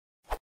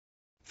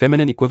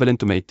Feminine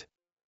equivalent to mate.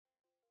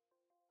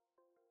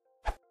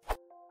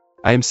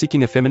 I am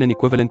seeking a feminine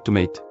equivalent to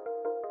mate.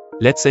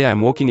 Let's say I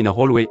am walking in a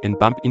hallway and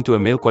bump into a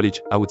male colleague.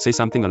 I would say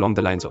something along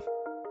the lines of,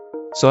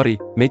 sorry,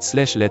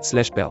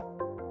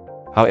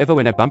 mate/let/pal. However,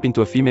 when I bump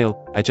into a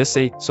female, I just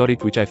say, sorry,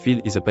 which I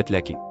feel is a bit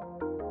lacking.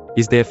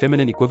 Is there a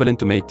feminine equivalent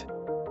to mate?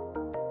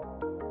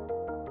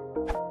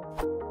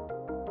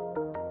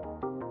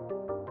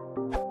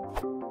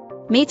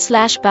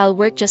 Mate/pal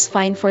work just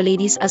fine for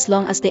ladies as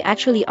long as they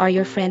actually are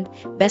your friend,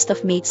 best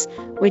of mates,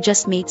 we're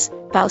just mates,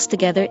 pals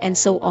together and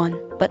so on.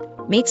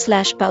 But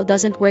mate/pal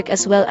doesn't work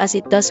as well as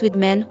it does with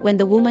men when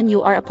the woman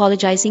you are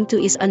apologizing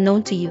to is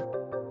unknown to you.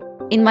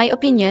 In my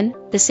opinion,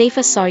 the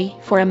safest sorry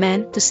for a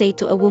man to say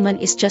to a woman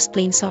is just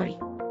plain sorry.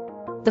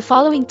 The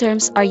following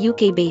terms are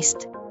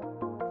UK-based.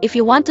 If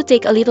you want to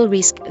take a little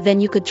risk, then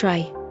you could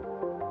try.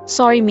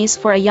 Sorry miss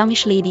for a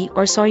youngish lady,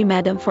 or sorry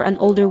madam for an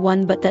older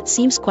one, but that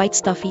seems quite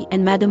stuffy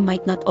and madam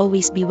might not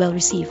always be well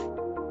received.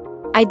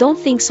 I don't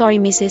think sorry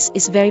missus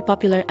is very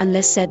popular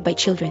unless said by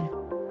children.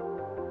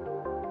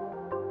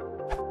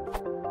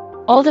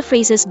 All the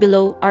phrases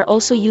below are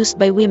also used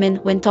by women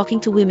when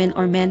talking to women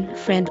or men,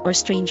 friend or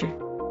stranger.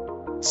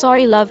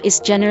 Sorry love is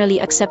generally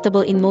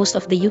acceptable in most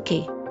of the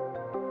UK.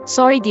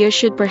 Sorry dear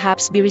should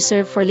perhaps be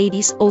reserved for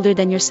ladies older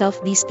than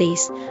yourself these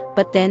days,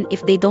 but then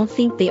if they don't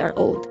think they are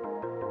old.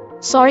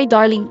 Sorry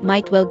darling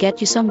might well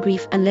get you some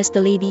grief unless the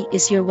lady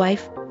is your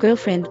wife,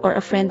 girlfriend or a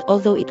friend,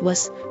 although it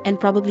was, and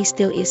probably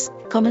still is,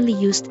 commonly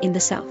used in the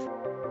South.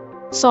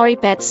 Sorry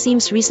pet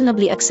seems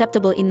reasonably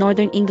acceptable in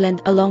Northern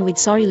England along with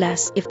sorry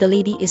lass if the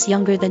lady is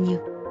younger than you.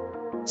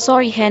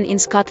 Sorry hen in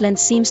Scotland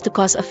seems to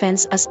cause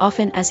offense as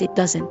often as it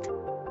doesn't.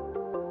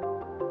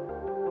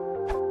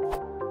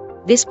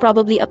 This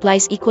probably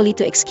applies equally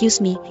to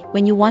excuse me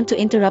when you want to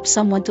interrupt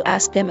someone to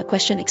ask them a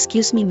question.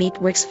 Excuse me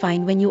mate works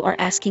fine when you are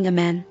asking a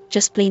man,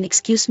 just plain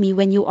excuse me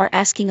when you are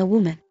asking a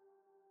woman.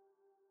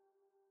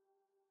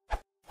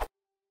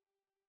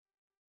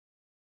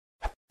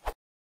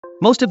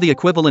 Most of the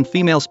equivalent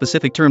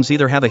female-specific terms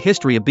either have a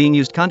history of being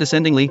used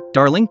condescendingly,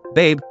 darling,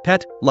 babe,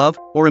 pet, love,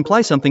 or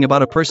imply something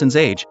about a person's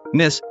age,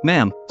 miss,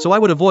 ma'am, so I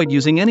would avoid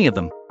using any of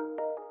them.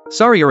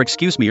 Sorry or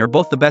excuse me are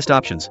both the best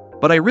options,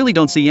 but I really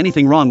don't see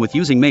anything wrong with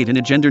using mate in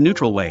a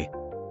gender-neutral way.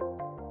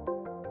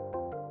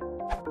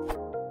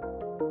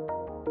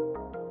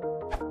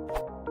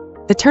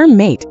 The term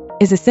mate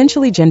is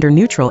essentially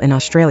gender-neutral in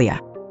Australia.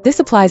 This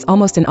applies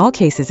almost in all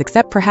cases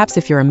except perhaps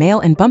if you're a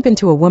male and bump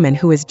into a woman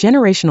who is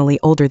generationally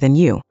older than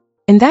you.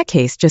 In that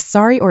case, just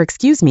sorry or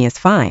excuse me is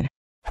fine.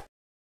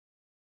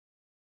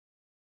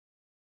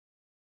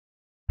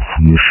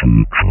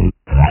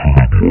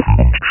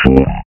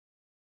 Sorry.